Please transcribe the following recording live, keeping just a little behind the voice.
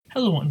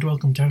Hello and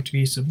welcome to How to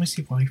Be a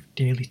Submissive Wife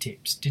Daily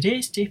Tips.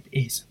 Today's tip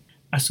is: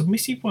 a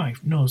submissive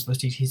wife knows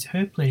that it is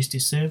her place to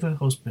serve her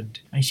husband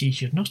and she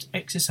should not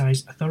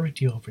exercise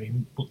authority over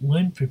him but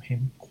learn from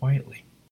him quietly.